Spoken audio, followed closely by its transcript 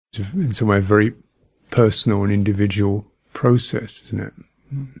in some way a very personal and individual process, isn't it?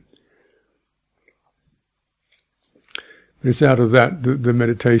 But it's out of that the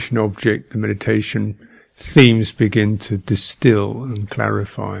meditation object, the meditation themes begin to distill and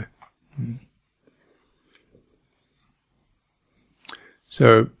clarify.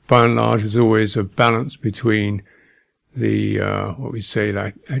 So, by and large, there's always a balance between the, what we say,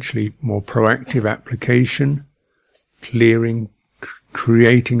 like actually more proactive application, clearing,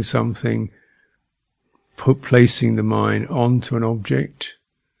 creating something, placing the mind onto an object,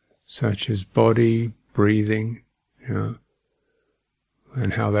 such as body, breathing,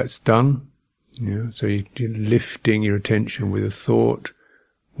 and how that's done. So you're lifting your attention with a thought.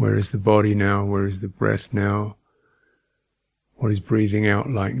 Where is the body now? Where is the breath now? What is breathing out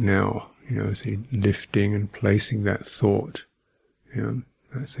like now? So you're lifting and placing that thought.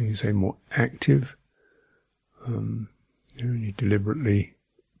 That's how you say more active. And you deliberately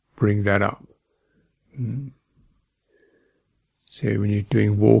bring that up. So when you're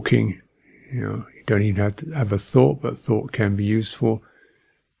doing walking, you don't even have to have a thought, but thought can be useful.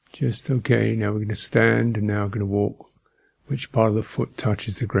 Just, okay, now we're going to stand and now we're going to walk. Which part of the foot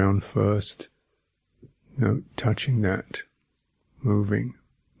touches the ground first? Touching that, moving.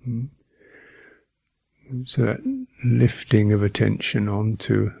 So that lifting of attention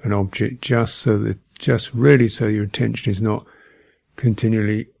onto an object, just really so your attention is not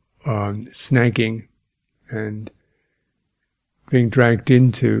continually snagging and being dragged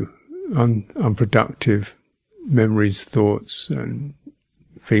into unproductive memories, thoughts, and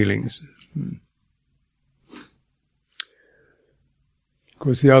feelings. Of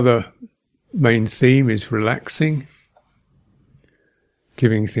course, the other main theme is relaxing,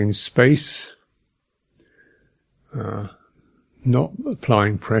 giving things space, not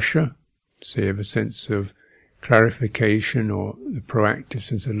applying pressure. So you have a sense of clarification, or the proactive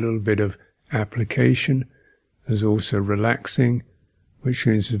sense, a little bit of application. There's also relaxing, which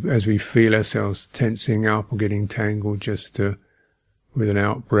means as we feel ourselves tensing up or getting tangled, just with an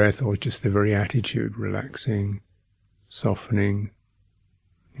out breath, or just the very attitude, relaxing, softening,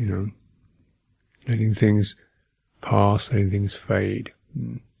 letting things pass, letting things fade.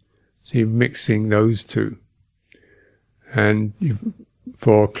 So you're mixing those two. And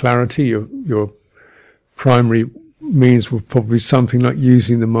for clarity, your primary means will probably be something like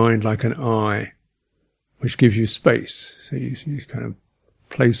using the mind like an eye, which gives you space. So you kind of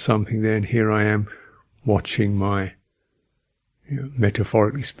place something there, and here I am watching my,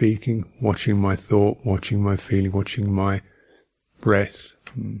 metaphorically speaking, watching my thought, watching my feeling, watching my breath,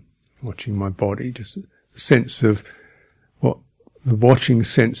 watching my body. Just a sense of what the watching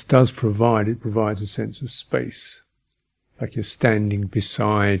sense does provide. It provides a sense of space, like you're standing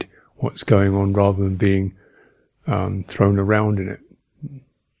beside what's going on rather than being thrown around in it.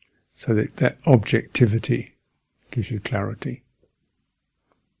 So that objectivity gives you clarity.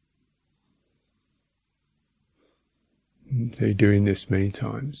 So you're doing this many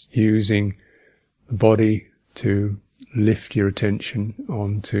times, using the body to lift your attention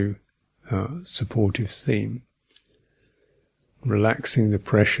onto a supportive theme, relaxing the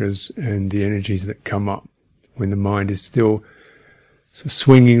pressures and the energies that come up when the mind is still sort of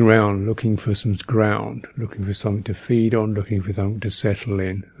swinging around, looking for some ground, looking for something to feed on, looking for something to settle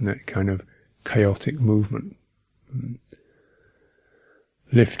in, and that kind of chaotic movement.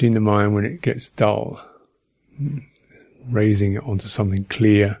 Lifting the mind when it gets dull, raising it onto something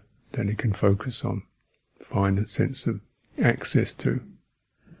clear that it can focus on, find a sense of access to.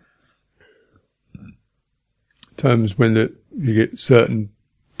 Times when you get certain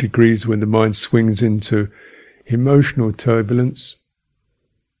degrees when the mind swings into emotional turbulence,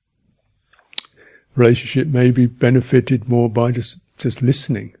 relationship may be benefited more by just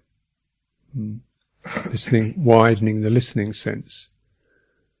listening. Listening, widening the listening sense.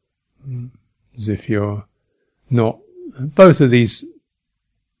 As if you're not... Both of these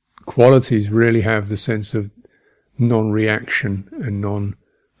qualities really have the sense of non-reaction and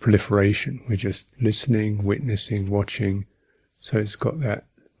non-proliferation. We're just listening, witnessing, watching. So it's got that,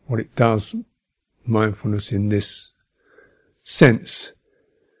 what it does, mindfulness in this sense,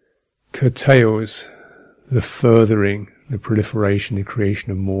 curtails the furthering, the proliferation, the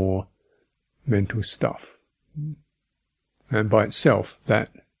creation of more mental stuff. And by itself, that,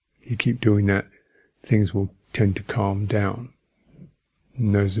 you keep doing that, things will tend to calm down.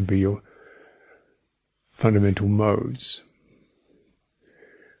 And those will be your fundamental modes.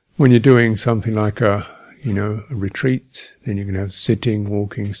 When you're doing something like a retreat, then you're going to have sitting,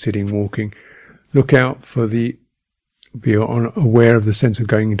 walking. Look out for be aware of the sense of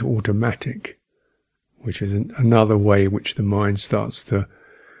going into automatic, which is another way in which the mind starts to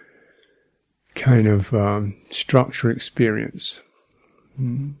kind of structure experience.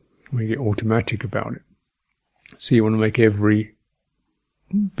 We get automatic about it. So you want to make every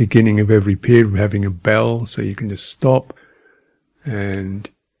beginning of every period having a bell, so you can just stop and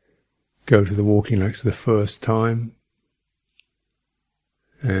go to the walking legs the first time.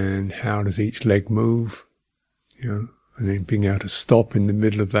 And how does each leg move? And then being able to stop in the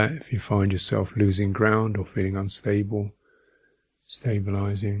middle of that if you find yourself losing ground or feeling unstable,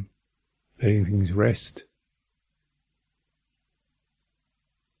 stabilizing, letting things rest.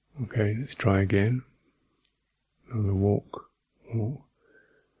 Okay, let's try again. Another walk.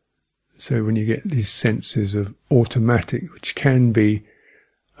 So when you get these senses of automatic, which can be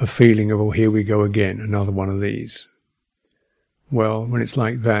a feeling of, oh, here we go again, another one of these. Well, when it's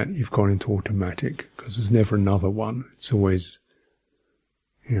like that, you've gone into automatic, because there's never another one. It's always,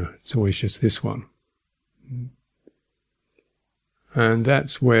 it's always just this one. And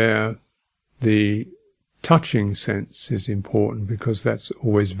that's where the touching sense is important, because that's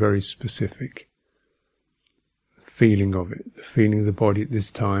always very specific. Feeling of it, the feeling of the body at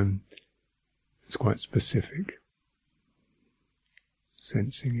this time is quite specific.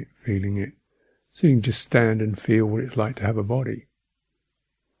 Sensing it, feeling it. So you can just stand and feel what it's like to have a body.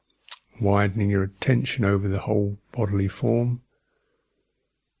 Widening your attention over the whole bodily form.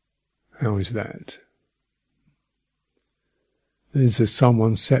 How is that? Is there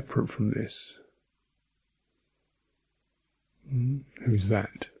someone separate from this? Who's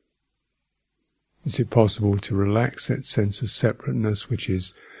that? Is it possible to relax that sense of separateness, which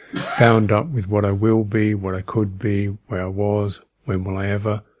is bound up with what I will be, what I could be, where I was, when will I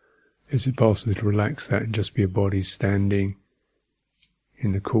ever? Is it possible to relax that and just be a body standing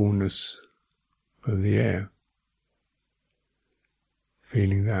in the coolness of the air?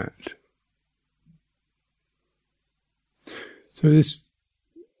 Feeling that. So this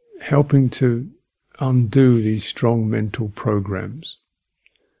helping to undo these strong mental programs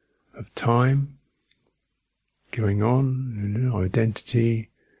of time going on, identity,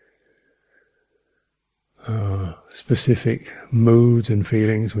 specific moods and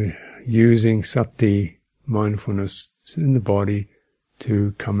feelings. We're using sati, mindfulness in the body,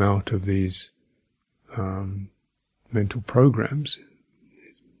 to come out of these mental programs,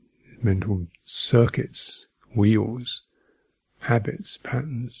 mental circuits, wheels, habits,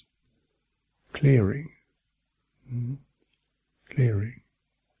 patterns, clearing. And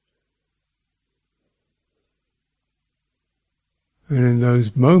in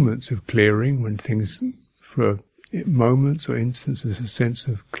those moments of clearing, when things, for moments or instances, a sense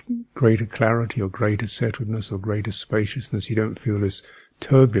of greater clarity or greater settledness or greater spaciousness, you don't feel this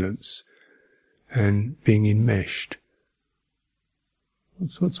turbulence and being enmeshed.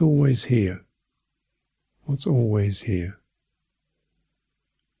 What's always here? What's always here?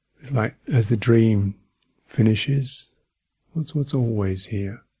 It's like as the dream finishes, what's always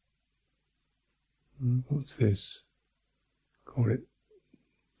here? What's this? Call it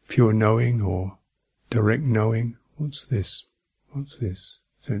pure knowing or direct knowing. What's this? What's this?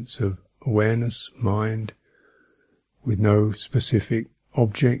 Sense of awareness, mind, with no specific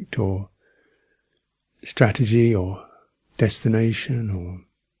object or strategy or destination or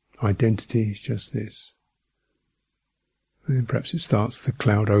identity. It's just this. And then perhaps it starts to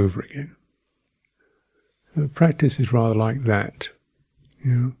cloud over again. The practice is rather like that.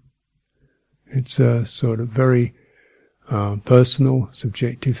 It's a sort of very personal,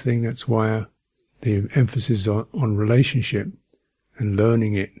 subjective thing. That's why the emphasis on relationship and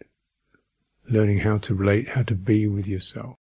learning how to relate, how to be with yourself.